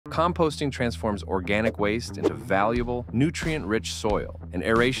Composting transforms organic waste into valuable, nutrient-rich soil, and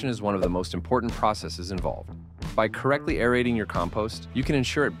aeration is one of the most important processes involved. By correctly aerating your compost, you can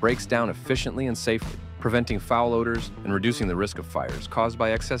ensure it breaks down efficiently and safely, preventing foul odors and reducing the risk of fires caused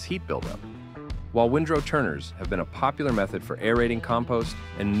by excess heat buildup. While windrow turners have been a popular method for aerating compost,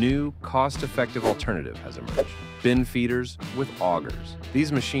 a new, cost-effective alternative has emerged: bin feeders with augers.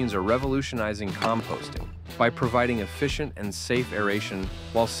 These machines are revolutionizing composting by providing efficient and safe aeration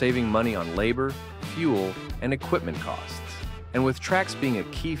while saving money on labor, fuel, and equipment costs. And with tracks being a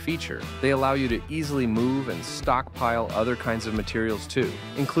key feature, they allow you to easily move and stockpile other kinds of materials too,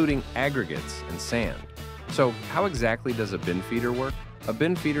 including aggregates and sand. So how exactly does a bin feeder work? A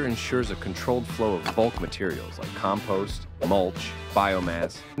bin feeder ensures a controlled flow of bulk materials like compost, mulch,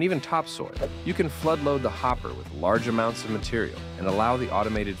 biomass, and even topsoil. You can flood load the hopper with large amounts of material and allow the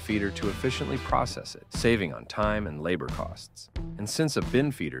automated feeder to efficiently process it, saving on time and labor costs. And since a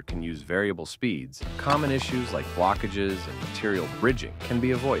bin feeder can use variable speeds, common issues like blockages and material bridging can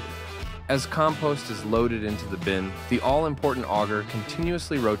be avoided. As compost is loaded into the bin, the all-important auger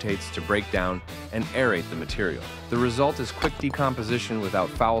continuously rotates to break down and aerate the material. The result is quick decomposition without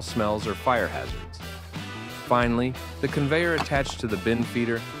foul smells or fire hazards. Finally, the conveyor attached to the bin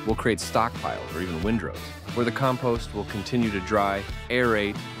feeder will create stockpiles or even windrows, where the compost will continue to dry,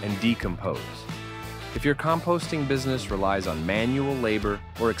 aerate, and decompose. If your composting business relies on manual labor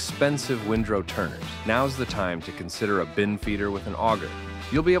or expensive windrow turners, now's the time to consider a bin feeder with an auger.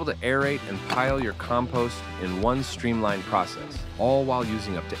 You'll be able to aerate and pile your compost in one streamlined process, all while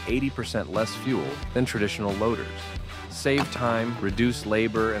using up to 80% less fuel than traditional loaders. Save time, reduce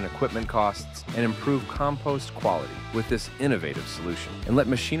labor and equipment costs, and improve compost quality with this innovative solution. And let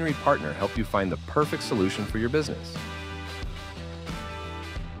Machinery Partner help you find the perfect solution for your business.